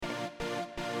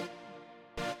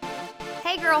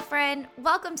Hey girlfriend,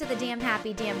 welcome to the Damn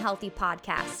Happy, Damn Healthy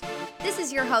podcast. This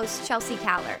is your host, Chelsea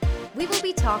Caller. We will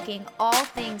be talking all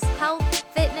things health,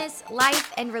 fitness,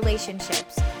 life, and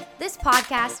relationships. This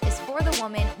podcast is for the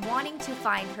woman wanting to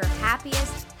find her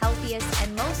happiest, healthiest,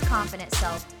 and most confident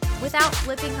self without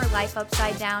flipping her life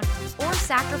upside down or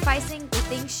sacrificing the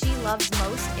things she loves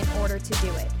most in order to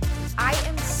do it. I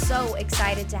am so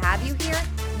excited to have you here.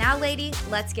 Now, lady,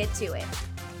 let's get to it.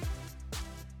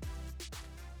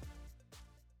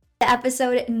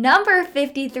 Episode number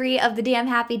 53 of the Damn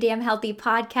Happy, Damn Healthy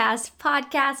podcast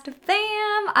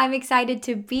fam. I'm excited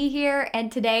to be here,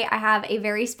 and today I have a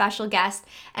very special guest,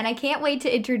 and I can't wait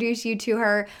to introduce you to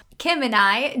her. Kim and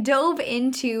I dove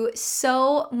into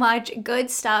so much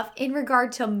good stuff in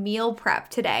regard to meal prep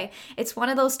today. It's one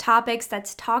of those topics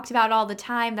that's talked about all the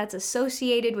time, that's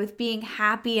associated with being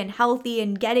happy and healthy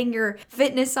and getting your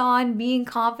fitness on, being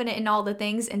confident in all the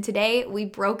things, and today we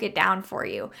broke it down for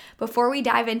you. Before we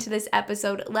dive into this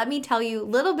episode, let me tell you a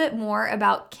little bit more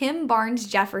about Kim Barnes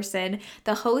Jefferson,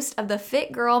 the host of the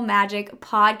Fit Girl Magic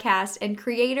podcast and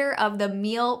creator of the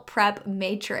Meal Prep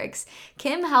Matrix.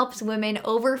 Kim helps women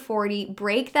over 40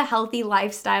 break the healthy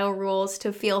lifestyle rules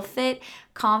to feel fit,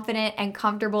 confident, and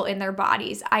comfortable in their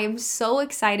bodies. I am so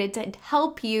excited to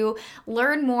help you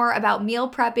learn more about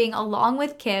meal prepping along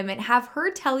with Kim and have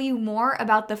her tell you more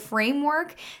about the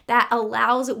framework that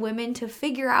allows women to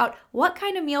figure out what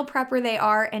kind of meal prepper they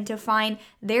are and to find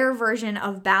their version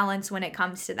of balance when it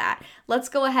comes to that. Let's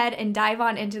go ahead and dive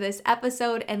on into this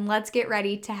episode and let's get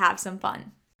ready to have some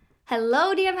fun.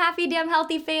 Hello, Damn Happy, Damn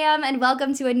Healthy fam, and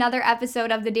welcome to another episode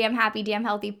of the Damn Happy, Damn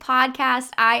Healthy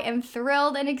podcast. I am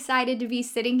thrilled and excited to be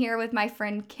sitting here with my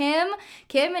friend Kim.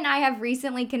 Kim and I have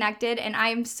recently connected, and I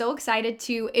am so excited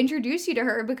to introduce you to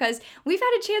her because we've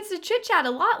had a chance to chit-chat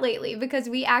a lot lately because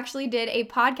we actually did a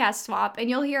podcast swap, and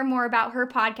you'll hear more about her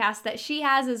podcast that she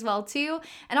has as well too.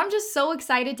 And I'm just so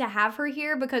excited to have her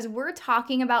here because we're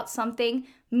talking about something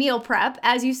meal prep,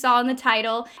 as you saw in the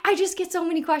title. I just get so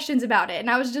many questions about it. And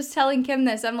I was just telling Kim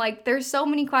this. I'm like, there's so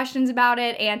many questions about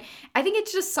it. And I think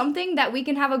it's just something that we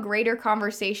can have a greater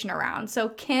conversation around. So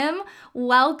Kim,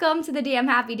 welcome to the Damn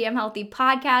Happy, Damn Healthy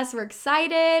podcast. We're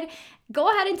excited. Go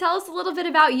ahead and tell us a little bit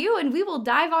about you and we will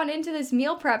dive on into this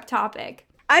meal prep topic.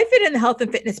 I've been in the health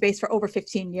and fitness space for over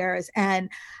 15 years. And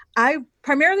I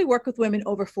primarily work with women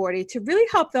over 40 to really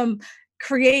help them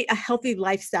create a healthy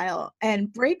lifestyle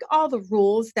and break all the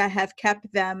rules that have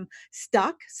kept them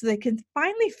stuck so they can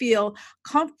finally feel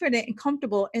confident and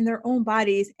comfortable in their own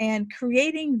bodies and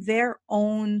creating their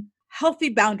own healthy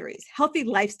boundaries, healthy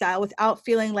lifestyle without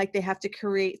feeling like they have to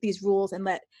create these rules and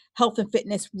let health and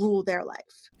fitness rule their life.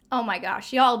 Oh my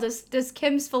gosh, y'all, does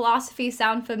Kim's philosophy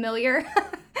sound familiar?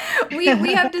 We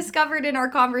have discovered in our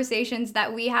conversations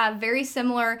that we have very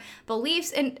similar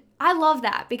beliefs, and I love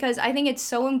that because I think it's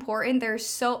so important.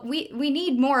 We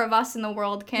need more of us in the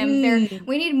world, Kim.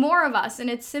 We need more of us, and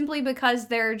it's simply because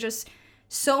there are just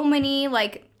so many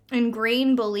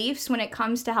ingrained beliefs when it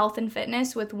comes to health and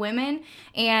fitness with women,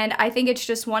 and I think it's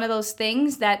just one of those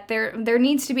things that there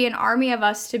needs to be an army of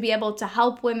us to be able to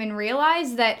help women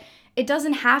realize that it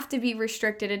doesn't have to be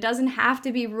restricted. It doesn't have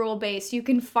to be rule-based. You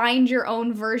can find your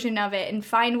own version of it and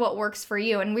find what works for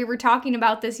you. And we were talking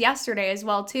about this yesterday as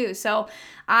well, too. So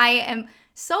I am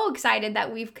so excited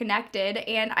that we've connected,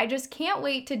 and I just can't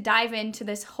wait to dive into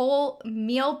this whole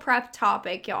meal prep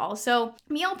topic, y'all. So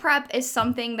meal prep is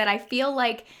something that I feel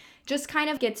like just kind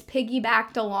of gets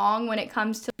piggybacked along when it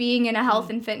comes to being in a health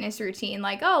and fitness routine.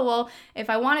 Like, oh, well, if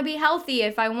I want to be healthy,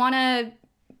 if I want to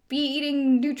be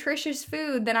eating nutritious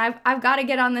food, then I've got to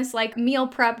get on this meal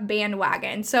prep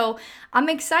bandwagon. So I'm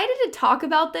excited to talk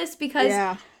about this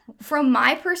because from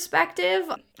my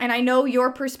perspective, and I know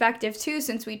your perspective too,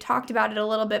 since we talked about it a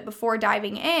little bit before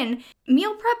diving in,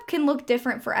 meal prep can look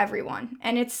different for everyone.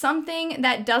 And it's something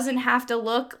that doesn't have to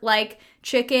look like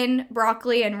chicken,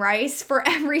 broccoli, and rice for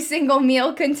every single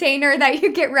meal container that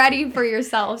you get ready for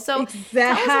yourself. So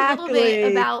Tell us a little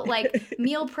bit about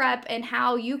meal prep and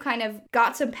how you kind of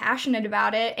got so passionate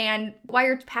about it and why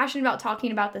you're passionate about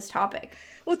talking about this topic.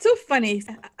 Well, it's so funny.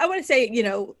 I want to say,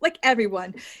 like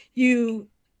everyone, you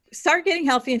start getting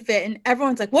healthy and fit and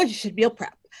everyone's like, well, you should meal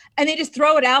prep. And they just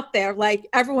throw it out there like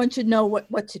everyone should know what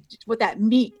that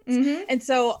means. Mm-hmm. And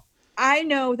so I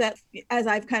know that as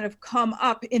I've kind of come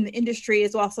up in the industry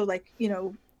is also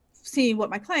seeing what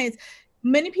my clients,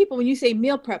 many people, when you say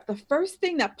meal prep, the first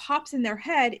thing that pops in their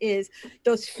head is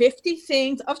those 50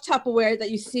 things of Tupperware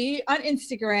that you see on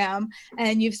Instagram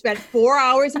and you've spent 4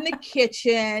 hours in the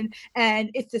kitchen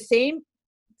and it's the same,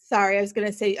 sorry, I was going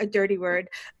to say a dirty word,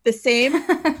 the same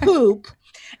poop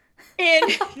in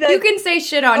the You can say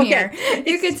shit on here.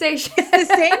 You can say shit. It's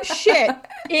the same shit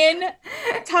in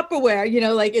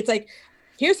Tupperware, like it's like,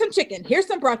 here's some chicken, here's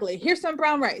some broccoli, here's some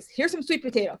brown rice, here's some sweet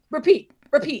potato. Repeat,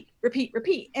 repeat, repeat,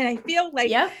 repeat. And I feel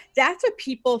like that's what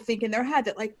people think in their head,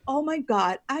 that like, oh my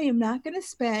God, I am not going to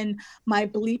spend my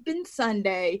bleeping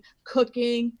Sunday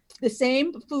cooking the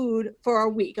same food for a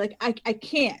week. Like I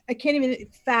can't even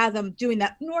fathom doing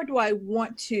that, nor do I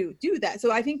want to do that.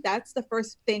 So I think that's the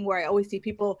first thing where I always see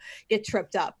people get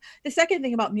tripped up. The second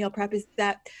thing about meal prep is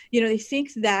that, they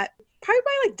think that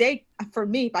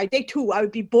probably by day 2, I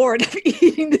would be bored of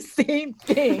eating the same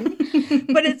thing.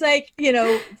 But it's like,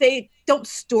 they don't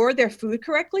store their food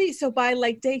correctly. So by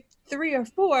like day 3 or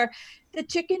 4, the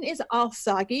chicken is all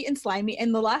soggy and slimy.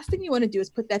 And the last thing you want to do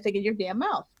is put that thing in your damn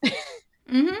mouth.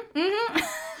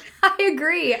 I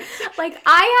agree. Like,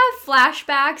 I have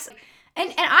flashbacks.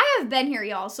 And I have been here,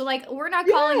 y'all. So, like, we're not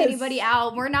calling anybody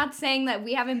out. We're not saying that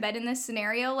we haven't been in this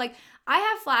scenario. Like, I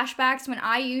have flashbacks when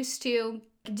I used to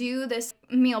do this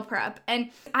meal prep.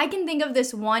 And I can think of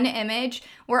this one image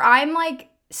where I'm, like,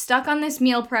 stuck on this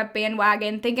meal prep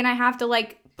bandwagon thinking I have to,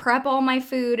 like, prep all my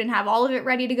food and have all of it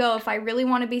ready to go if I really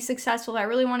want to be successful, if I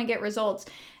really want to get results.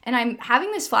 And I'm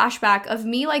having this flashback of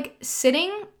me, like,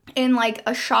 sitting in, like,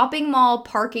 a shopping mall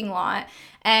parking lot.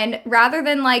 And rather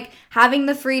than, like, having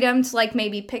the freedom to, like,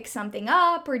 maybe pick something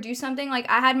up or do something, like,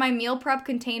 I had my meal prep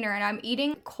container and I'm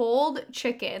eating cold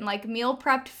chicken, like, meal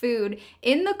prepped food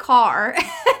in the car.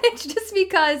 It's just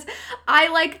because I,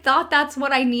 like, thought that's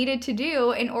what I needed to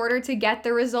do in order to get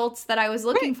the results that I was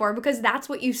looking for, because that's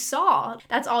what you saw.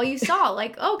 That's all you saw.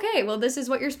 Like, okay, well, this is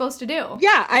what you're supposed to do.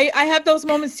 Yeah, I have those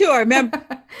moments too. I remember.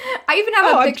 I even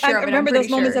have a picture of it. I remember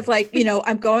those moments of, like,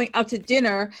 I'm going out to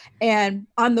dinner, and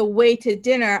on the way to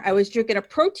dinner, I was drinking a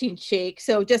protein shake.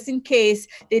 So just in case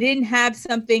they didn't have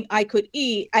something I could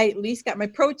eat, I at least got my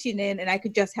protein in, and I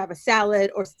could just have a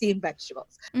salad or steamed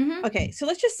vegetables. Okay, so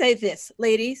let's just say this,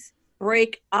 ladies,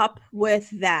 break up with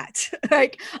that.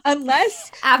 Like,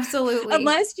 unless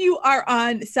you are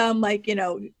on some, like,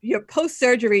 you're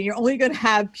post-surgery and you're only going to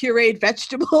have pureed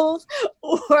vegetables,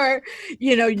 or,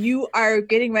 you are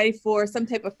getting ready for some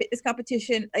type of fitness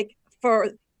competition. Like,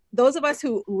 for those of us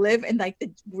who live in, like,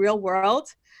 the real world,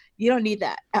 you don't need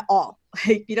that at all.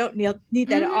 Like, you don't need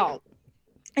that at all.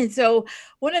 And so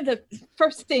one of the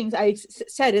first things I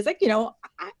said is, like,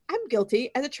 I'm guilty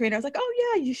as a trainer. I was like,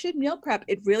 oh yeah, you should meal prep.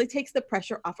 It really takes the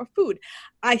pressure off of food.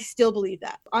 I still believe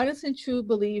that. Honest and true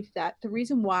believe that the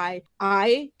reason why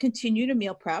I continue to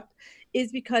meal prep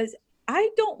is because I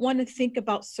don't want to think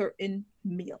about certain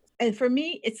meals. And for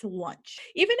me, it's lunch.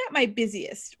 Even at my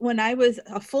busiest, when I was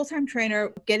a full-time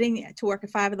trainer, getting to work at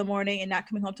 5 a.m. and not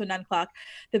coming home till 9 o'clock,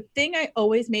 the thing I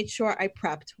always made sure I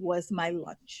prepped was my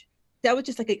lunch. That was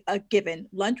just like a given.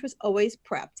 Lunch was always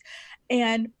prepped.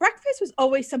 And breakfast was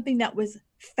always something that was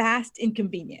fast and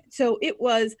convenient. So it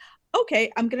was,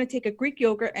 okay, I'm going to take a Greek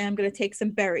yogurt and I'm going to take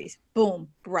some berries. Boom,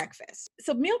 breakfast.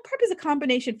 So meal prep is a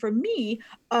combination for me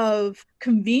of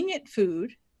convenient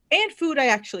food and food I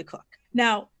actually cook.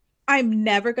 Now, I'm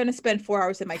never going to spend 4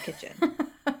 hours in my kitchen.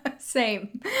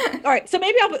 Same. All right. So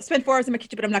maybe I'll spend 4 hours in my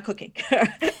kitchen, but I'm not cooking.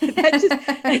 that's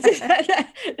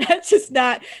just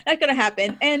not going to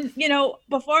happen. And,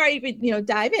 before I even,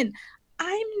 dive in,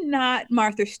 I'm not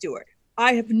Martha Stewart.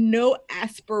 I have no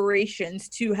aspirations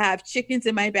to have chickens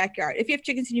in my backyard. If you have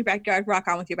chickens in your backyard, rock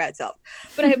on with your bad self.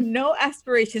 But I have no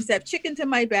aspirations to have chickens in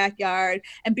my backyard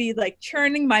and be, like,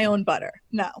 churning my own butter.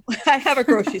 No, I have a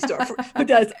grocery store who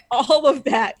does all of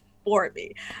that for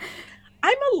me.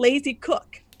 I'm a lazy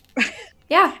cook.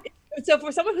 Yeah. So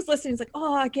for someone who's listening, it's like,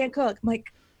 oh, I can't cook. I'm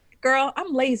like, girl,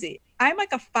 I'm lazy. I'm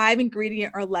like a 5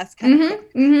 ingredient or less kind of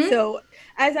cook. So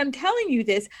as I'm telling you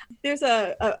this, there's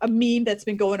a meme that's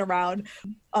been going around.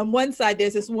 On one side,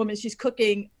 there's this woman, she's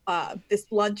cooking this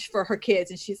lunch for her kids.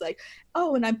 And she's like,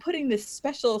 oh, and I'm putting this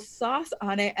special sauce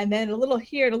on it. And then a little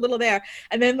here and a little there.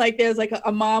 And then, like, there's like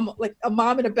a mom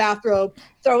in a bathrobe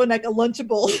throwing, like, a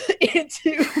Lunchable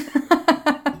into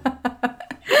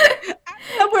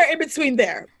somewhere in between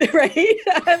there, right?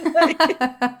 I'm like,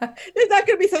 there's not going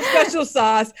to be some special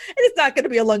sauce, and it's not going to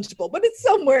be a Lunchable, but it's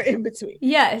somewhere in between.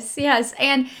 Yes.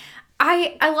 And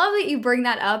I love that you bring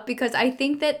that up, because I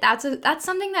think that that's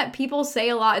something that people say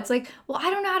a lot. It's like, well, I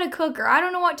don't know how to cook, or I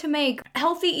don't know what to make.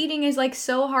 Healthy eating is, like,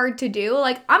 so hard to do.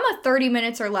 Like, I'm a 30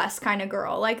 minutes or less kind of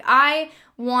girl. Like, I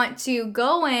want to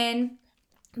go in,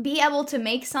 be able to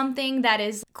make something that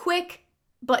is quick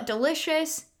but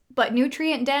delicious but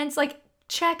nutrient dense. Like,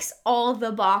 checks all the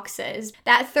boxes.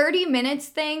 That 30 minutes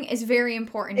thing is very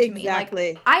important to me.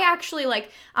 Exactly. Like, I actually,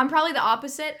 like, I'm probably the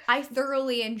opposite. I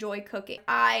thoroughly enjoy cooking.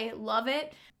 I love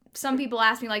it. some people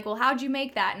ask me like, well, how'd you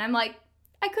make that? And I'm like,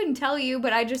 I couldn't tell you,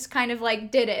 but I just kind of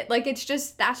like did it. Like,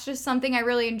 that's just something I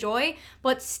really enjoy.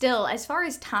 But still, as far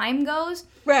as time goes,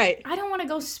 right. I don't want to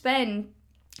go spend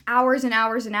hours and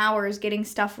hours and hours getting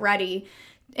stuff ready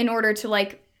in order to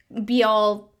like be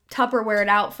all Tupperwared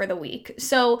out for the week.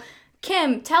 So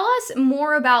Kim, tell us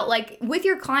more about, like, with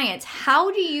your clients,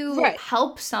 how do you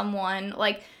help someone,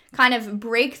 like, kind of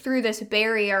break through this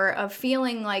barrier of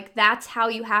feeling like that's how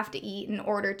you have to eat in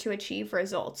order to achieve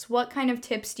results? What kind of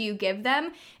tips do you give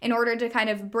them in order to kind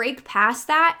of break past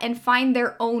that and find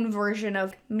their own version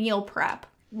of meal prep?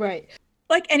 Right.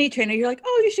 Like any trainer, you're like,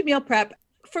 oh, you should meal prep.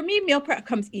 For me, meal prep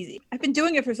comes easy. I've been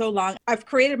doing it for so long. I've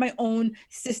created my own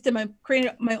system. I've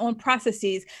created my own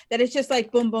processes that it's just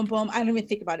like boom, boom, boom. I don't even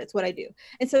think about it. It's what I do.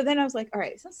 And so then I was like, all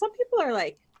right, so some people are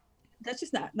like, that's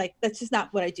just not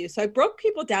what I do. So I broke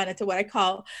people down into what I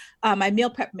call my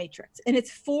meal prep matrix. And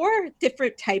it's 4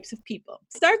 different types of people.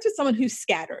 It starts with someone who's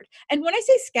scattered. And when I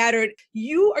say scattered,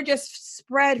 you are just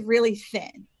spread really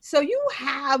thin. So you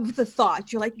have the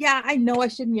thought, you're like, yeah, I know I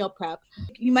should meal prep.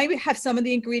 You might have some of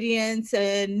the ingredients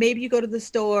and maybe you go to the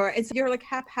store and so you're like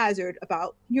haphazard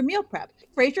about your meal prep.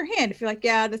 Raise your hand if you're like,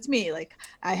 yeah, that's me. Like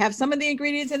I have some of the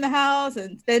ingredients in the house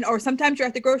and then, or sometimes you're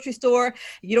at the grocery store,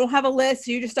 you don't have a list.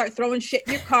 So you just start throwing shit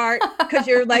in your cart because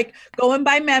you're like going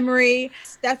by memory.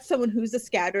 That's someone who's a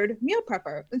scattered meal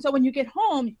prepper. And so when you get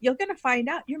home, you're going to find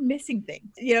out you're missing things.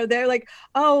 You know, they're like,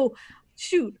 oh,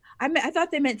 shoot, I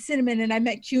thought they meant cinnamon and I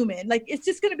meant cumin. Like, it's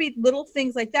just going to be little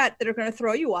things like that that are going to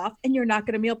throw you off and you're not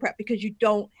going to meal prep because you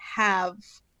don't have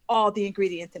all the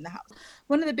ingredients in the house.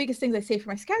 One of the biggest things I say for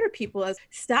my scattered people is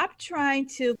stop trying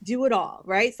to do it all,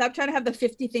 right? Stop trying to have the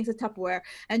 50 things of Tupperware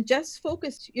and just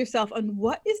focus yourself on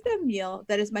what is the meal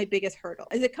that is my biggest hurdle.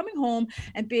 Is it coming home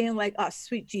and being like, oh,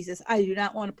 sweet Jesus, I do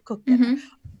not want to cook dinner. Mm-hmm.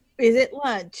 Is it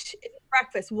lunch? Is it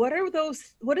breakfast? What are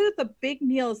the big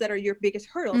meals that are your biggest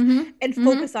hurdles? Mm-hmm. And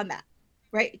focus on that,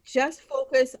 right? Just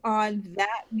focus on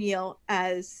that meal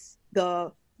as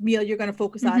the meal you're going to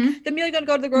focus on, the meal you're going to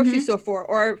go to the grocery store for,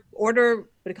 or order, what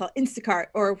do you call it, Instacart,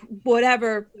 or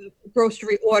whatever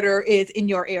grocery order is in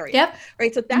your area. Yep.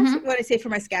 Right. So that's what I say for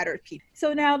my scattered people.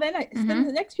 So now then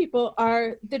the next people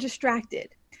they're distracted.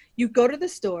 You go to the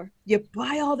store, you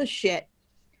buy all the shit,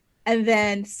 and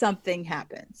then something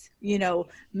happens. You know,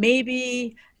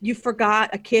 maybe you forgot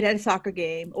a kid at a soccer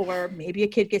game, or maybe a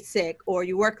kid gets sick, or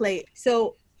you work late.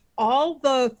 So all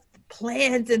the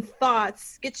plans and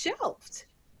thoughts get shelved.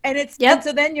 And and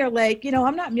so then you're like, you know,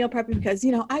 I'm not meal prepping because,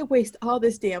 you know, I waste all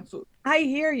this damn food. I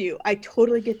hear you. I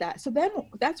totally get that. So then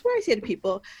that's where I say to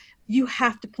people, you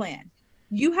have to plan.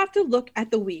 You have to look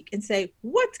at the week and say,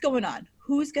 what's going on?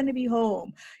 Who's going to be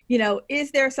home? You know,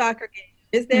 is there a soccer game?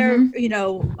 Is there, you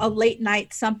know, a late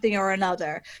night something or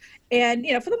another? And,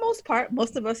 you know, for the most part,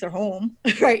 most of us are home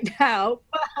right now.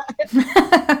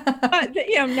 But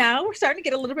you know, now we're starting to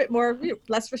get a little bit more,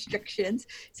 less restrictions.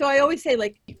 So I always say,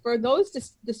 like, for those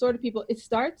disordered people, it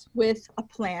starts with a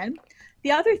plan.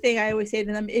 The other thing I always say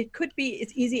to them, it could be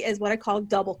as easy as what I call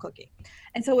double cooking.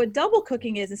 And so what double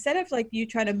cooking is, instead of like you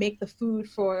trying to make the food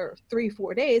for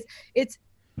 3-4 days, it's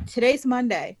today's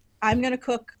Monday. I'm going to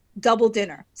cook double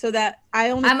dinner so that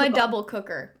I'm a double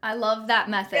cooker. I love that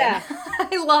method. Yeah.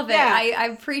 I love it. Yeah. I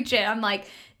preach it. I'm like,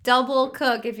 double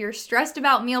cook. If you're stressed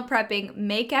about meal prepping,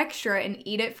 make extra and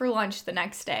eat it for lunch the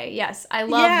next day. Yes, I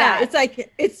love that. It's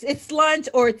like it's lunch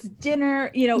or it's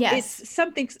dinner, you know, it's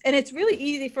something, and it's really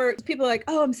easy for people like,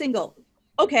 oh, I'm single.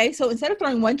 Okay, so instead of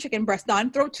throwing 1 chicken breast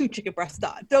on, throw 2 chicken breasts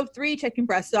on, throw 3 chicken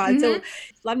breasts on. So a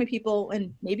lot of my people,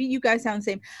 and maybe you guys sound the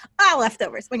same,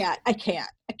 leftovers. My God, I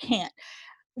can't.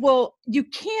 Well, you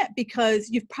can't because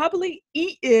you've probably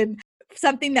eaten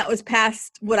something that was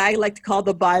past what I like to call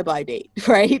the bye-bye date,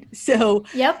 right? So,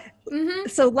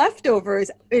 so leftovers,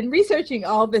 in researching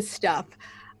all this stuff,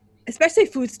 especially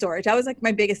food storage, that was like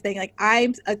my biggest thing. Like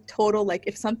I'm a total, like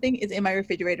if something is in my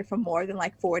refrigerator for more than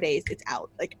like 4 days, it's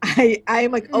out. Like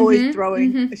I'm like always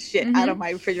throwing shit out of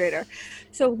my refrigerator.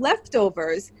 So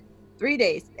leftovers, 3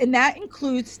 days, and that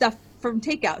includes stuff from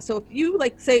takeout. So if you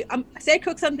like say I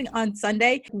cook something on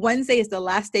Sunday, Wednesday is the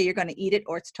last day you're going to eat it,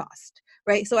 or it's tossed,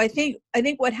 right? So I think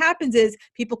what happens is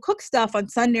people cook stuff on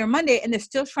Sunday or Monday and they're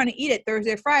still trying to eat it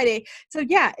Thursday or Friday. So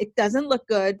yeah, it doesn't look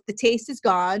good. The taste is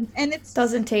gone, and it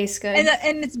doesn't taste good,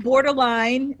 and it's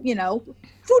borderline, you know,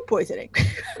 food poisoning.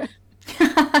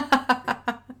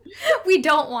 We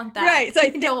don't want that. Right. So I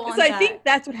think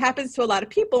that's what happens to a lot of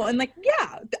people. And like,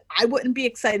 yeah, I wouldn't be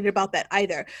excited about that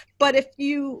either. But if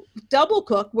you double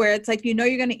cook, where it's like, you know,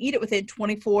 you're going to eat it within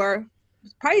 24,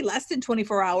 probably less than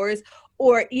 24 hours,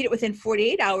 or eat it within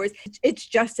 48 hours, it's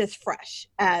just as fresh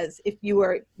as if you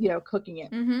were, you know, cooking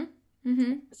it.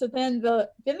 Mm-hmm. So then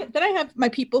I have my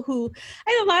people who,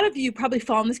 and a lot of you probably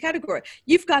fall in this category.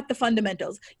 You've got the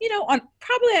fundamentals, on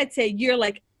probably I'd say you're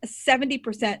like a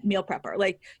 70% meal prepper.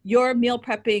 Like you're meal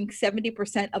prepping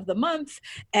 70% of the month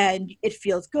and it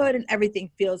feels good and everything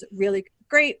feels really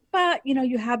great. But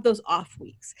you have those off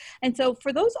weeks. And so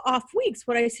for those off weeks,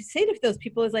 what I say to those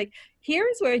people is like,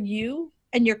 here's where you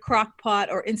and your crock pot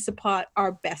or Instapot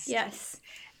are best. Yes.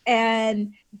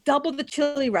 And double the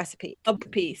chili recipe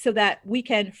so that we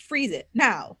can freeze it.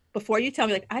 Now, before you tell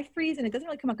me, like, I freeze and it doesn't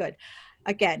really come out good.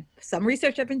 Again, some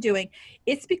research I've been doing,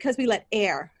 it's because we let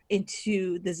air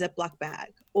into the Ziploc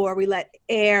bag or we let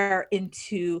air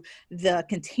into the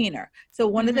container. So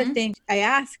one of the things I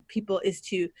ask people is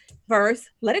to first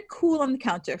let it cool on the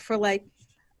counter for like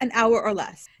an hour or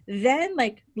less. Then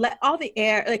like let all the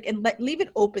air and leave it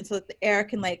open so that the air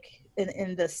can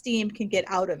and the steam can get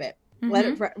out of it. Let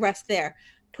it rest there.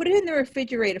 Put it in the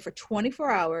refrigerator for 24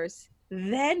 hours,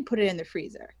 then put it in the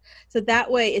freezer. So that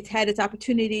way it's had its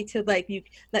opportunity to you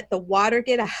let the water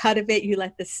get out of it, you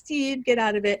let the steam get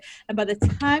out of it. And by the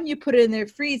time you put it in the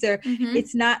freezer,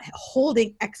 it's not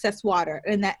holding excess water.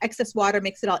 And that excess water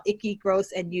makes it all icky,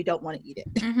 gross, and you don't want to eat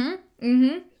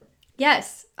it.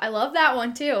 Yes, I love that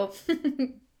one too.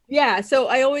 Yeah. So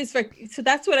so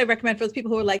that's what I recommend for those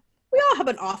people who are like, we all have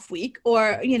an off week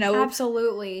or,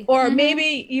 Absolutely. Or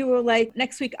maybe you were like,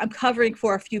 next week I'm covering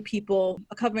for a few people,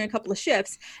 covering a couple of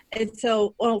shifts. And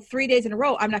so, 3 days in a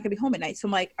row, I'm not gonna be home at night. So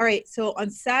I'm like, all right, so on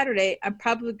Saturday, I'm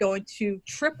probably going to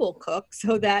triple cook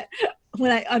so that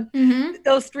when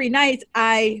those 3 nights,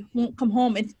 I won't come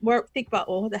home and think about,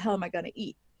 well, what the hell am I gonna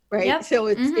eat? Right. Yep. So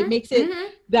it makes it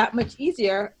that much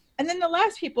easier. And then the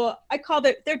last people I call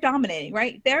they're dominating,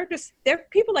 right? They're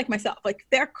people like myself, like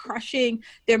they're crushing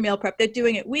their meal prep. They're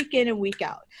doing it week in and week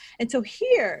out. And so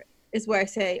here is where I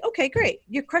say, okay, great.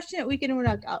 You're crushing it week in and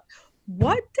week out.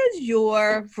 What does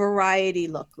your variety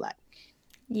look like?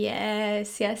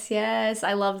 Yes.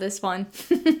 I love this one.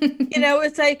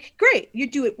 It's like, great. You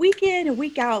do it week in and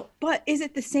week out, but is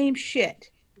it the same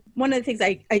shit? One of the things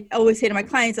I always say to my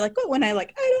clients, like, oh, when I don't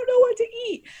know what to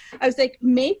eat. I was like,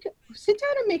 sit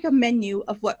down and make a menu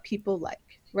of what people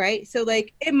like, right? So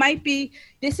like, it might be,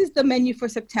 this is the menu for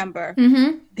September.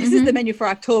 This is the menu for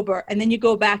October. And then you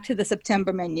go back to the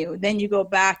September menu. Then you go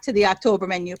back to the October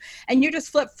menu and you're just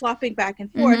flip-flopping back and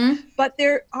forth. But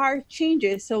there are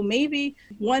changes. So maybe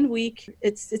one week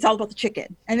it's all about the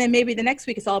chicken. And then maybe the next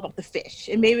week it's all about the fish.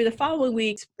 And maybe the following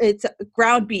week it's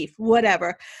ground beef,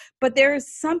 whatever. But there's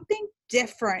something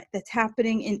different that's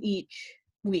happening in each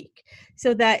week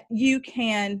so that you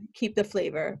can keep the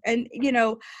flavor. And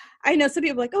I know some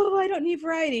people are like, oh, I don't need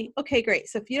variety. Okay, great.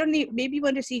 So if you don't need, maybe you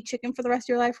want to eat chicken for the rest of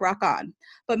your life, rock on.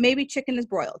 But maybe chicken is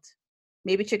broiled.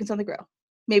 Maybe chicken's on the grill.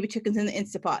 Maybe chicken's in the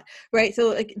Instapot, right? So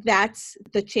like that's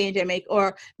the change I make.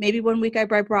 Or maybe one week I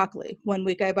buy broccoli. One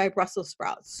week I buy Brussels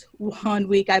sprouts. One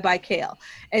week I buy kale.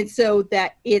 And so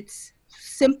that it's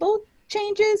simple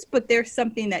changes, but there's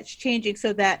something that's changing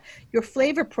so that your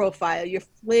flavor profile, your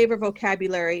flavor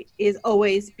vocabulary is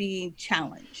always being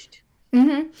challenged.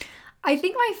 I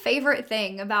think my favorite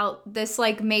thing about this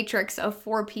matrix of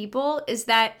 4 people is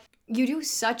that you do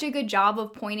such a good job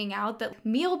of pointing out that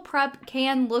meal prep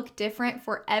can look different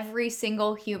for every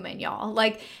single human, y'all.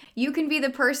 Like, you can be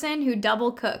the person who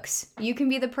double cooks. You can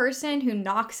be the person who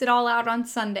knocks it all out on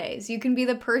Sundays. You can be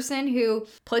the person who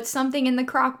puts something in the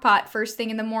crock pot first thing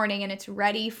in the morning and it's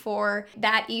ready for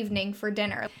that evening for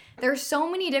dinner. There's so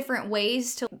many different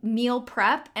ways to meal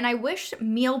prep, and I wish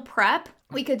meal prep,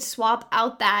 we could swap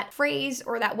out that phrase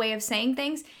or that way of saying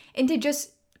things into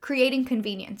just creating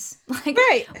convenience.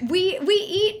 Right. We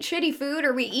eat shitty food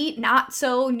or we eat not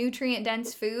so nutrient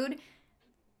dense food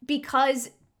because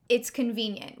it's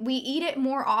convenient. We eat it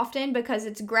more often because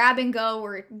it's grab and go,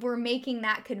 or we're making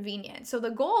that convenient. So the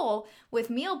goal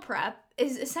with meal prep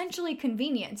is essentially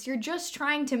convenience. You're just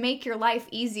trying to make your life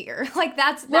easier.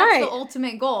 That's right. The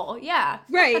ultimate goal. Yeah.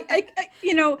 Right.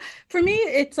 For me,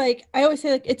 it's like, I always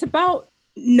say, it's about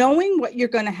knowing what you're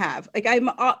going to have.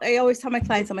 I always tell my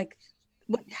clients, I'm like,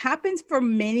 what happens for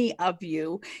many of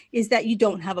you is that you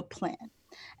don't have a plan.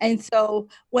 And so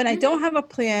when I don't have a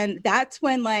plan, that's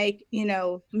when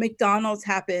McDonald's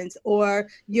happens, or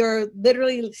you're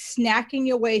literally snacking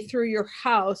your way through your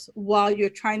house while you're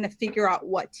trying to figure out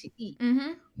what to eat.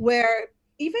 Where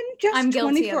even just I'm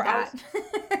guilty 24 of that.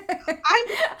 hours.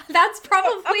 That's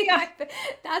probably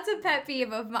that's a pet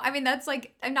peeve of mine. I mean, that's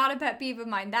not a pet peeve of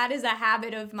mine. That is a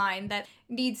habit of mine that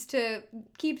needs to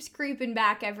keeps creeping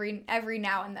back every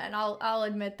now and then. I'll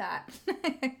admit that.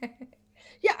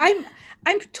 Yeah,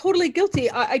 I'm totally guilty.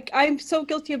 I'm so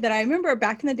guilty of that. I remember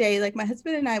back in the day, my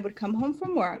husband and I would come home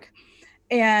from work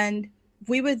and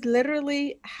we would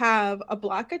literally have a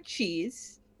block of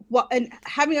cheese and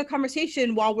having a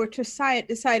conversation while we're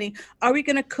deciding, are we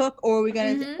going to cook or are we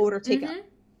going to order takeout?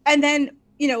 And then,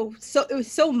 so it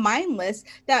was so mindless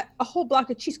that a whole block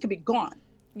of cheese could be gone.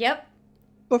 Yep.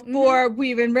 Before we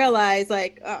even realized,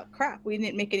 like, oh crap, we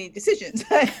didn't make any decisions.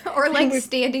 Or like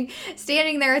standing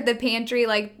there at the pantry,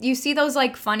 like you see those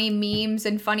like funny memes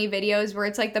and funny videos where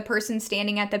it's like the person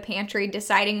standing at the pantry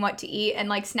deciding what to eat and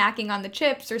like snacking on the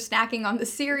chips or snacking on the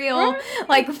cereal,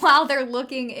 like while they're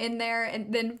looking in there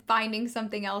and then finding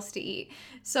something else to eat.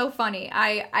 So funny.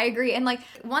 I agree. And like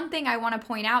one thing I want to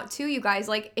point out too, you guys,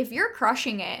 like if you're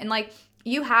crushing it and like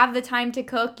you have the time to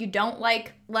cook, you don't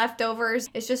like leftovers,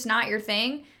 it's just not your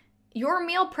thing, your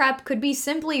meal prep could be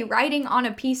simply writing on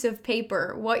a piece of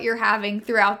paper what you're having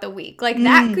throughout the week. Like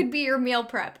that could be your meal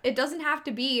prep. It doesn't have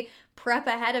to be prep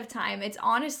ahead of time. It's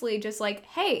honestly just like,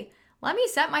 hey, let me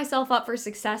set myself up for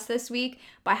success this week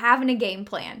by having a game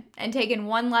plan and taking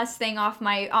one less thing off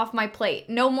my plate.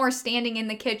 No more standing in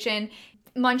the kitchen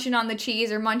munching on the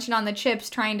cheese or munching on the chips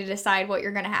trying to decide what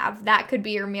you're going to have. That could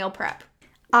be your meal prep.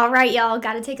 All right, y'all,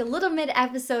 got to take a little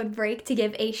mid-episode break to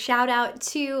give a shout out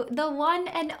to the one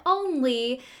and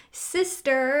only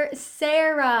sister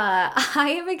Sarah. I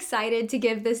am excited to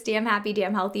give this Damn Happy,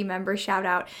 Damn Healthy member shout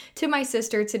out to my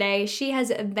sister today. She has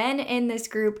been in this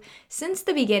group since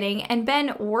the beginning and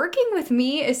been working with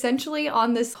me essentially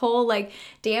on this whole like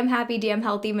Damn Happy, Damn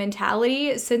Healthy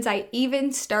mentality since I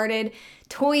even started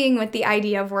toying with the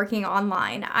idea of working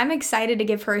online. I'm excited to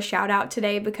give her a shout out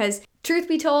today because truth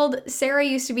be told, Sarah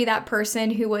used to be that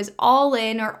person who was all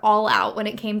in or all out when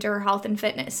it came to her health and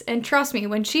fitness. And trust me,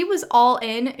 when she was all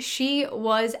in, she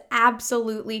was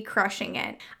absolutely crushing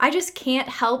it. I just can't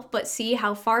help but see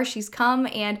how far she's come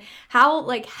and how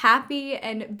like happy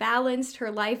and balanced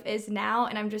her life is now.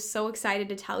 And I'm just so excited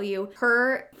to tell you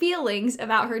her feelings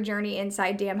about her journey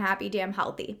inside Damn Happy, Damn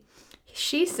Healthy.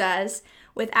 She says,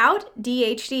 without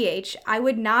DHDH, I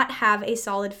would not have a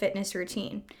solid fitness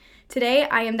routine. Today,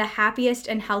 I am the happiest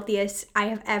and healthiest I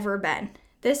have ever been.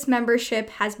 This membership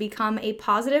has become a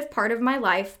positive part of my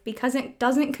life because it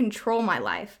doesn't control my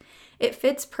life. It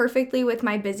fits perfectly with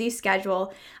my busy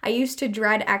schedule. I used to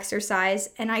dread exercise,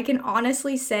 and I can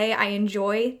honestly say I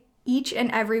enjoy each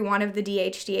and every one of the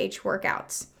DHDH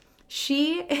workouts.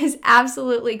 She is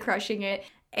absolutely crushing it.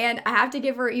 And I have to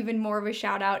give her even more of a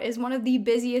shout out, is one of the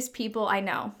busiest people I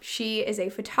know. She is a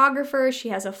photographer, she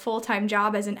has a full-time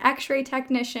job as an x-ray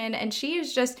technician, and she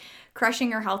is just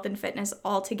crushing her health and fitness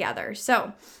altogether.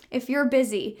 So if you're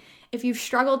busy, if you've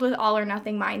struggled with all or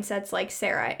nothing mindsets like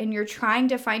Sarah, and you're trying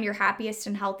to find your happiest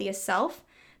and healthiest self,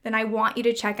 then I want you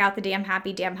to check out the Damn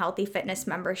Happy, Damn Healthy Fitness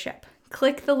membership.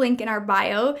 Click the link in our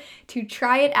bio to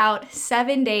try it out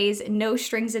 7 days, no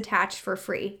strings attached for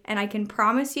free. And I can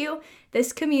promise you,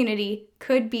 this community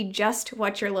could be just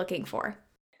what you're looking for.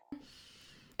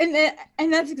 And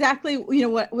that's exactly,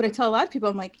 what I tell a lot of people.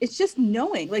 I'm like, it's just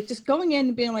knowing, like just going in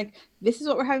and being like, this is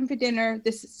what we're having for dinner,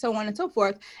 this is so on and so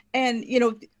forth. And,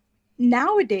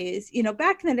 nowadays,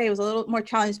 back in the day it was a little more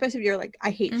challenging, especially if you're like, I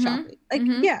hate shopping. Like,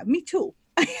 yeah, me too.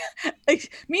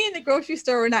 Like me and the grocery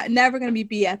store are never going to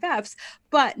be BFFs,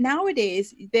 but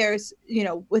nowadays there's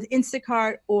with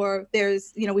Instacart, or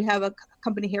there's we have a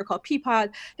company here called Peapod.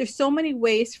 There's so many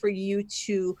ways for you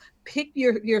to pick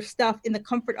your stuff in the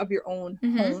comfort of your own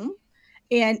home,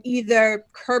 and either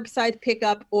curbside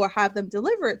pickup or have them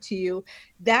deliver it to you.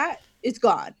 That is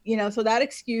gone, so that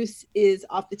excuse is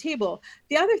off the table.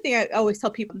 The other thing I always tell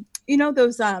people,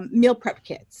 those meal prep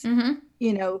kits,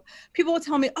 people will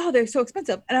tell me, oh, they're so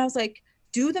expensive. And I was like,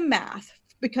 do the math,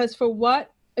 because for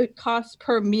what it costs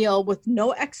per meal with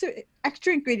no extra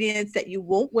ingredients that you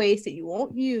won't waste, that you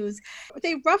won't use,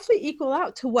 they roughly equal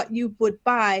out to what you would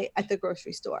buy at the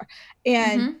grocery store.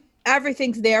 And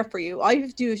everything's there for you. All you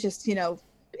have to do is just,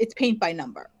 it's paint by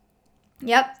number.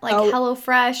 Yep, like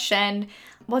HelloFresh, and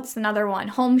what's another one?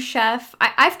 Home Chef.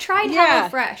 I've tried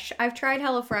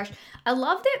HelloFresh. I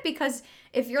loved it because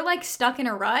if you're like stuck in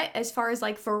a rut as far as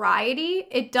like variety,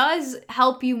 it does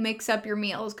help you mix up your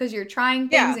meals because you're trying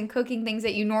things and cooking things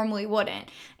that you normally wouldn't.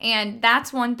 And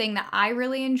that's one thing that I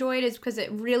really enjoyed, is because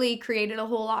it really created a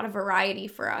whole lot of variety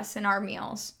for us in our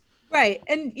meals. Right.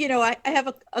 And, I have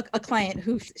a client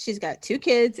who, she's got 2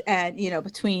 kids, and,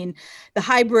 between the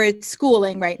hybrid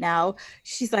schooling right now,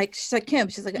 she's like, Kim,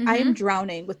 I am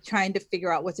drowning with trying to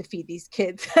figure out what to feed these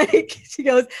kids. Like, she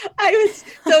goes, I was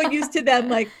so used to them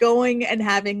like going and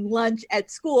having lunch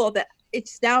at school that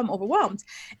it's now I'm overwhelmed.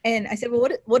 And I said, well,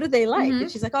 what do they like?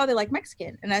 And she's like, oh, they like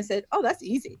Mexican. And I said, oh, that's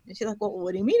easy. And she's like, well,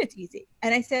 what do you mean it's easy?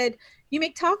 And I said, you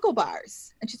make taco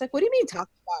bars. And she's like, what do you mean taco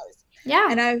bars? Yeah.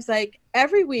 And I was like,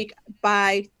 every week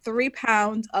buy 3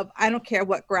 pounds of, I don't care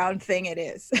what ground thing it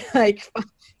is, like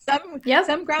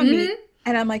some ground meat.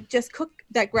 And I'm like, just cook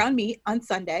that ground meat on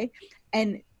Sunday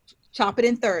and chop it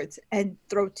in thirds and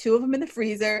throw 2 of them in the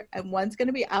freezer, and one's going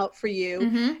to be out for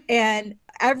you. And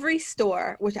every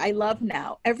store, which I love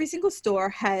now, every single store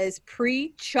has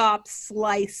pre-chopped,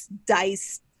 sliced,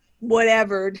 diced,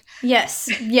 whatever. Yes.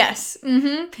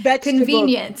 Vegetables.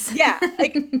 Convenience. Yeah.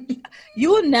 Like,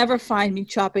 you will never find me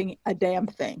chopping a damn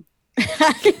thing.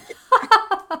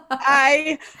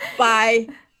 I buy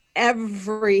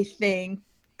everything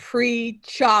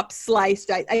pre-chopped, sliced.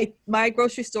 My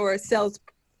grocery store sells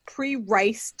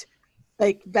pre-riced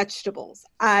like vegetables.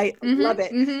 I love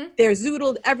it. They're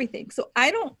zoodled, everything. So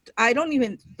I don't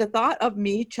even, the thought of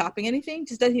me chopping anything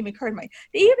just doesn't even occur to me.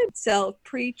 They even sell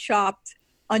pre-chopped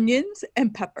onions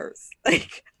and peppers.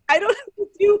 Like, I don't have to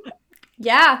do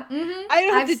Yeah. I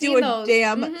don't have to do a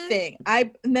damn thing.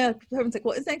 And then everyone's like,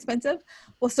 well, isn't that expensive?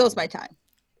 Well, so is my time.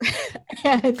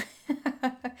 And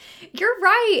You're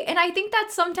right. And I think that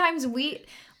sometimes we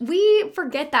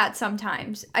forget that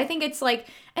sometimes. I think it's like,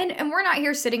 and we're not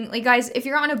here sitting like, guys, if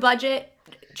you're on a budget,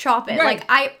 chop it. Right.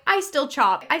 Like I still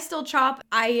chop.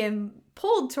 I am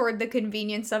pulled toward the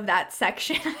convenience of that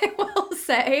section, I will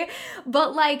say.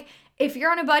 But like, if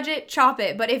you're on a budget, chop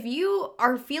it. But if you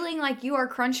are feeling like you are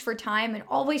crunched for time and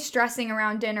always stressing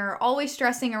around dinner, always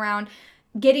stressing around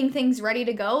getting things ready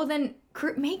to go, then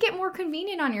make it more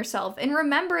convenient on yourself. And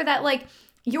remember that, like,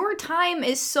 your time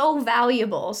is so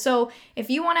valuable. So if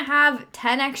you want to have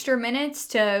 10 extra minutes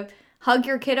to hug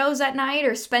your kiddos at night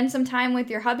or spend some time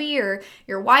with your hubby or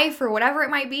your wife or whatever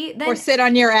it might be, then or sit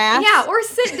on your ass. Yeah, or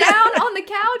sit down on the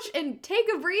couch and take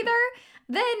a breather,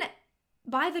 then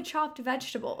buy the chopped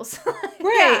vegetables.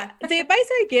 Right. Yeah. The advice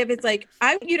I give is like,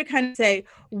 I want you to kind of say,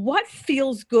 what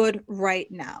feels good right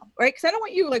now? Right. Because I don't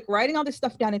want you like writing all this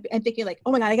stuff down and thinking like,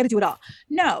 oh my God, I got to do it all.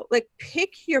 No, like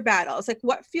pick your battles. Like,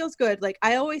 what feels good? Like,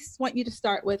 I always want you to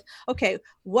start with, okay,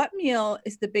 what meal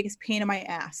is the biggest pain in my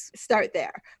ass? Start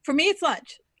there. For me, it's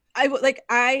lunch.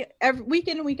 Every week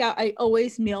in and week out, I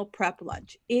always meal prep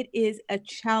lunch. It is a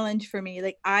challenge for me.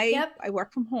 Like I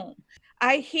work from home.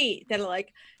 I hate that,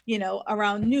 like, you know,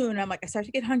 around noon, I'm like, I start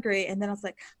to get hungry. And then I was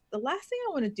like, the last thing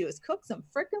I want to do is cook some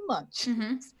freaking lunch.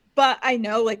 But I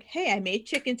know, like, hey, I made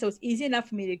chicken. So it's easy enough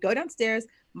for me to go downstairs,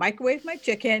 microwave my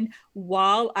chicken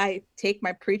while I take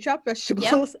my pre-chopped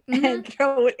vegetables and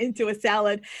throw it into a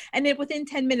salad. And then within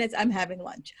 10 minutes, I'm having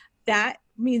lunch. That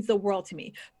means the world to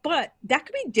me. But that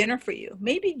could be dinner for you.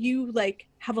 Maybe you like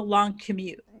have a long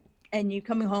commute and you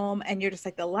coming home and you're just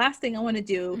like, the last thing I want to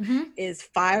do is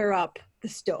fire up the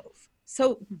stove.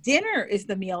 So dinner is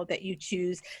the meal that you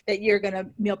choose, that you're going to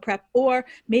meal prep. Or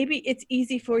maybe it's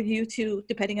easy for you to,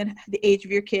 depending on the age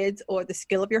of your kids or the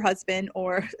skill of your husband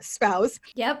or spouse,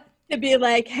 to be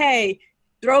like, hey,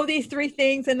 throw these 3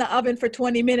 things in the oven for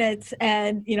 20 minutes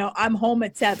and, you know, I'm home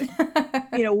at 7.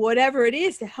 You know, whatever it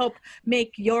is to help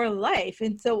make your life.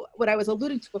 And so what I was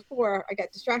alluding to before, I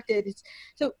got distracted.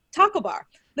 So taco bar,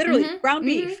 literally ground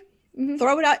beef,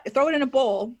 throw it in a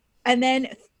bowl, and then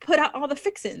put out all the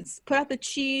fixins, put out the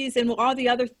cheese and all the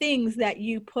other things that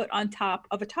you put on top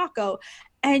of a taco.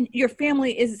 And your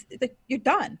family is, you're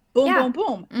done. Boom,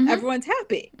 boom, boom. Everyone's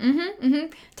happy.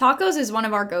 Tacos is one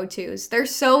of our go-tos. They're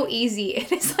so easy.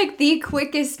 It is like the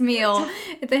quickest meal.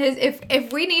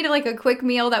 If we need like a quick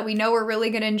meal that we know we're really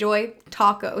going to enjoy,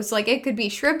 tacos. Like it could be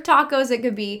shrimp tacos. It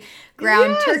could be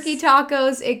ground turkey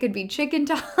tacos. It could be chicken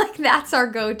tacos. Like that's our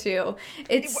go-to.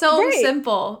 It's so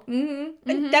simple. And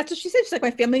that's what she said. She's like,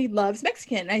 my family loves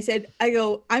Mexican. I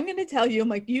go, I'm going to tell you, I'm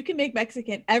like, you can make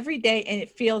Mexican every day and it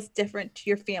feels different to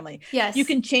your family. Yes. You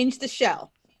can change the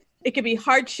shell. It could be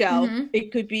hard shell.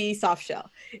 It could be soft shell.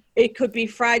 It could be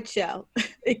fried shell.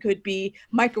 It could be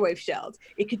microwave shells.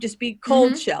 It could just be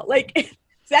cold shell. Like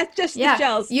that's just the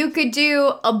shells. You could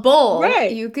do a bowl.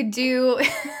 Right. You could do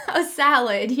a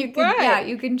salad. You could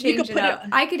you can change it up.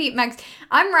 I could eat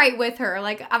I'm right with her.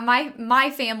 Like my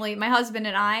family, my husband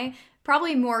and I,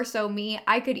 probably more so me,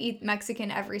 I could eat Mexican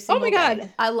every single day. Oh my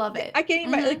God. I love it. I can eat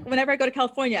like whenever I go to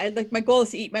California, my goal is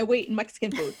to eat my weight in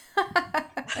Mexican food.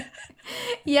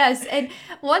 Yes. And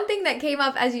one thing that came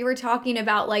up as you were talking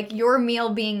about like your meal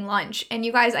being lunch, and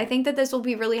you guys, I think that this will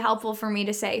be really helpful for me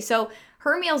to say. So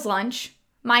her meal's lunch,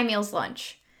 my meal's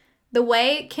lunch. The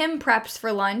way Kim preps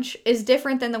for lunch is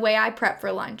different than the way I prep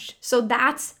for lunch. So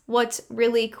that's what's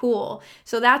really cool.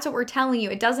 So that's what we're telling you.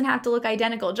 It doesn't have to look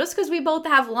identical just because we both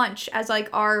have lunch as like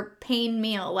our pain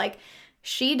meal. Like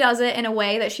she does it in a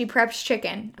way that she preps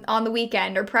chicken on the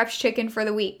weekend or preps chicken for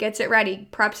the week, gets it ready,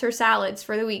 preps her salads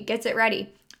for the week, gets it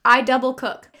ready. I double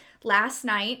cook. last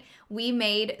night we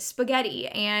made spaghetti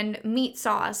and meat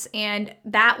sauce, and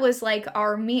that was like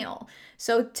our meal.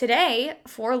 So today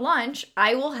for lunch,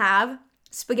 I will have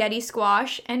spaghetti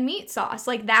squash and meat sauce.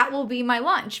 Like that will be my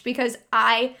lunch because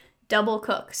I double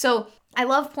cook. So I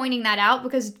love pointing that out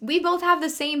because we both have the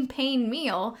same pain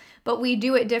meal, but we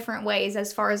do it different ways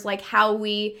as far as like how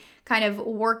we kind of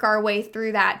work our way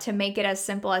through that to make it as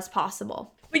simple as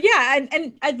possible. But yeah,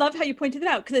 and I love how you pointed it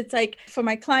out, because it's like for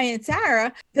my client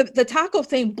Sarah, the taco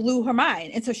thing blew her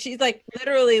mind. And so she's like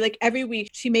literally like every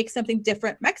week she makes something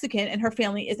different Mexican, and her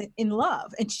family isn't in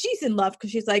love. And she's in love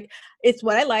because she's like, it's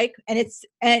what I like, and it's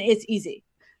easy.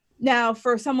 Now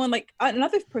for someone like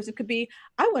another person could be,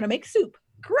 I want to make soup.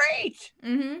 Great.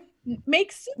 Mm-hmm.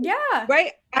 Make soup. Yeah.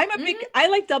 Right. I'm a big, I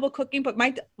like double cooking, but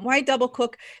my double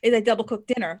cook is a double cook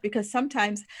dinner, because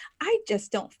sometimes I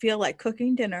just don't feel like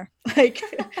cooking dinner. Like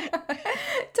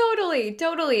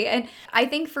Totally. And I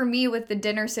think for me with the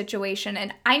dinner situation,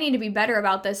 and I need to be better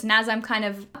about this, and as I'm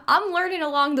learning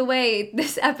along the way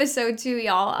this episode too,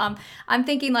 y'all. I'm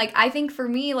thinking like, I think for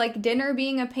me, like dinner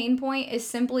being a pain point is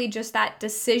simply just that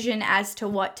decision as to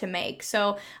what to make.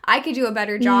 So I could do a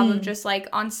better job of just like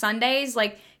on Sundays,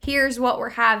 like, here's what we're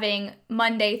having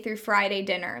Monday through Friday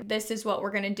dinner. This is what we're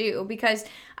going to do. Because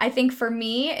I think for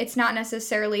me, it's not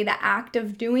necessarily the act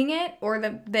of doing it or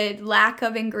the lack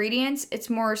of ingredients.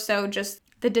 It's more so just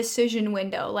the decision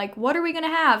window. Like, what are we going to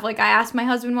have? Like, I asked my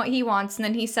husband what he wants, and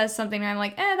then he says something, and I'm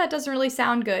like, that doesn't really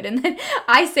sound good. And then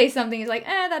I say something, he's like,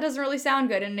 that doesn't really sound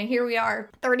good. And here we are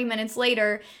 30 minutes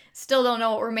later, still don't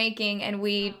know what we're making, and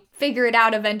we figure it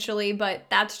out eventually, but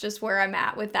that's just where I'm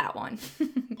at with that one.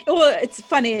 Well, it's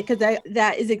funny because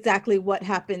that is exactly what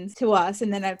happens to us.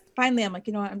 And then I'm like,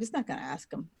 you know what? I'm just not going to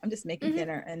ask him. I'm just making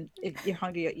dinner. And if you're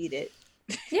hungry, you'll eat it.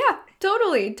 Yeah,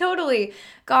 totally.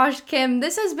 Gosh, Kim,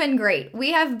 this has been great.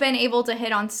 We have been able to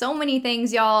hit on so many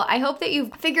things, y'all. I hope that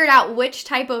you've figured out which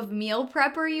type of meal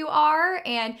prepper you are,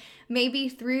 and maybe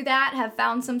through that have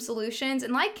found some solutions.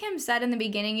 And like Kim said in the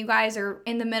beginning, you guys are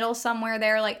in the middle somewhere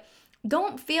there. Like,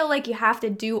 don't feel like you have to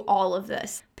do all of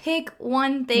this. Pick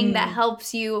one thing that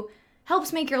helps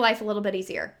make your life a little bit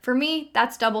easier. For me,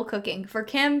 that's double cooking. For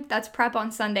Kim, that's prep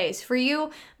on Sundays. For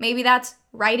you, maybe that's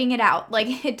writing it out.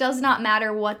 Like, it does not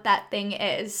matter what that thing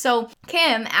is. So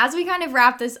Kim, as we kind of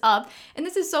wrap this up, and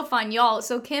this is so fun, y'all.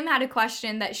 So Kim had a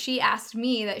question that she asked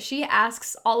me that she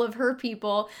asks all of her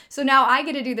people. So now I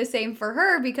get to do the same for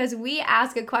her because we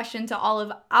ask a question to all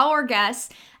of our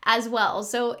guests as well.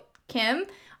 So Kim,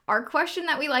 our question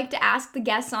that we like to ask the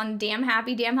guests on Damn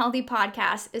Happy, Damn Healthy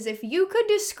podcast is, if you could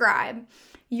describe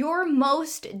your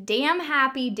most damn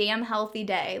happy, damn healthy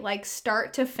day, like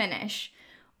start to finish,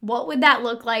 what would that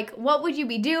look like? What would you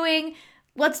be doing?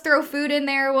 Let's throw food in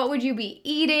there. What would you be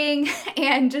eating?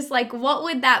 And just like, what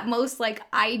would that most like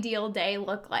ideal day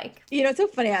look like? You know, it's so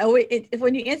funny.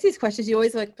 When you answer these questions, you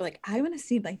always look like, I want to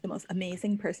seem like the most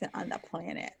amazing person on the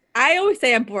planet. I always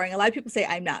say I'm boring. A lot of people say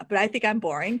I'm not, but I think I'm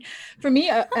boring. For me,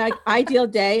 an ideal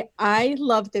day, I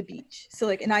love the beach. So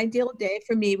like an ideal day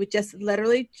for me would just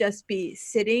literally just be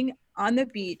sitting on the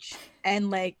beach and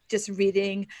like just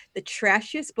reading the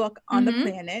trashiest book on the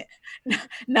planet.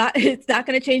 It's not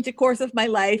going to change the course of my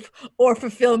life or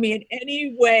fulfill me in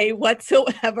any way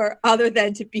whatsoever other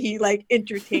than to be like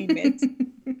entertainment.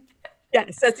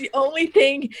 Yes, that's the only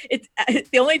thing. It's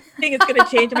the only thing that's going to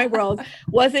change in my world.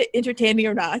 Was it entertaining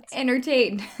or not?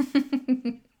 Entertained.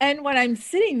 And when I'm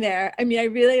sitting there, I mean, I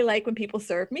really like when people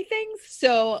serve me things.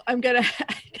 So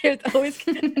there's always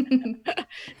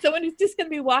someone who's just going to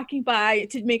be walking by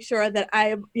to make sure that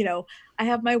I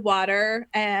have my water,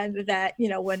 and that,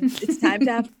 when it's time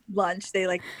to have lunch, they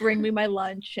like bring me my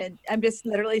lunch, and I'm just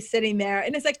literally sitting there,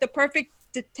 and it's like the perfect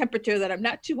temperature that I'm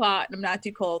not too hot and I'm not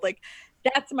too cold. Like,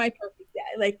 that's my perfect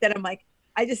day. Like that, I'm like,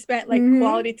 I just spent like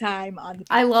quality time on the beach.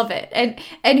 I love it. And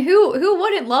who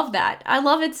wouldn't love that? I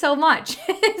love it so much.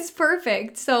 It's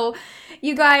perfect. So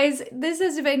you guys, this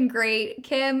has been great.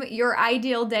 Kim, your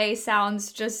ideal day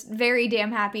sounds just very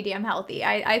damn happy, damn healthy.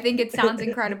 I think it sounds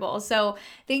incredible. So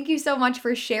thank you so much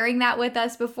for sharing that with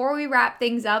us. Before we wrap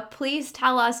things up, please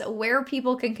tell us where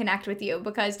people can connect with you,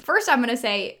 because first I'm going to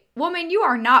say, woman, you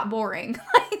are not boring.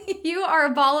 You are a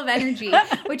ball of energy,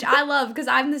 which I love because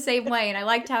I'm the same way, and I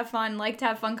like to have fun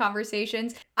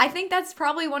conversations. I think that's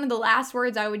probably one of the last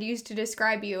words I would use to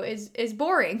describe you is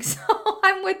boring. So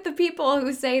I'm with the people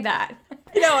who say that.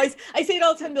 I say it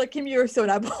all the time, like, Kim, you're so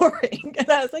not boring. And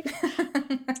I was like,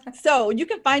 so you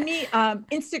can find me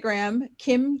Instagram,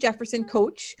 Kim Jefferson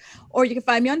Coach, or you can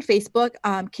find me on Facebook,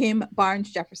 Kim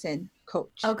Barnes Jefferson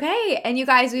coach. Okay, and you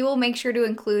guys, we will make sure to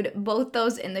include both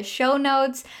those in the show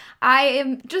notes. I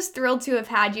am just thrilled to have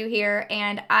had you here,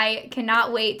 and I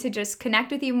cannot wait to just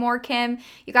connect with you more, Kim.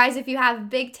 You guys, if you have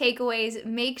big takeaways,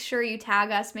 make sure you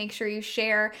tag us, make sure you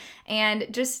share, and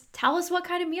just tell us what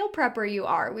kind of meal prepper you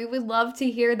are. We would love to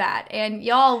hear that. And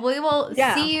y'all, we will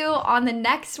see you on the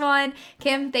next one.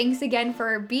 Kim, thanks again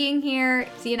for being here.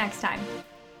 See you next time.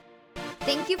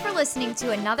 Thank you for listening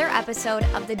to another episode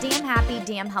of the Damn Happy,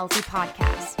 Damn Healthy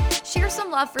podcast. Share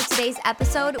some love for today's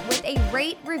episode with a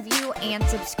rate, review, and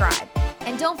subscribe.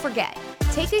 And don't forget,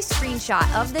 take a screenshot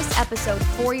of this episode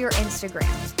for your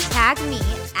Instagram. Tag me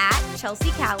at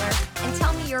Chelsea Caller and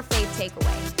tell me your fave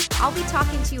takeaway. I'll be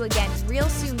talking to you again real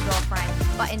soon, girlfriend.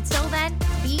 But until then,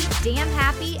 be damn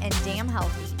happy and damn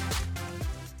healthy.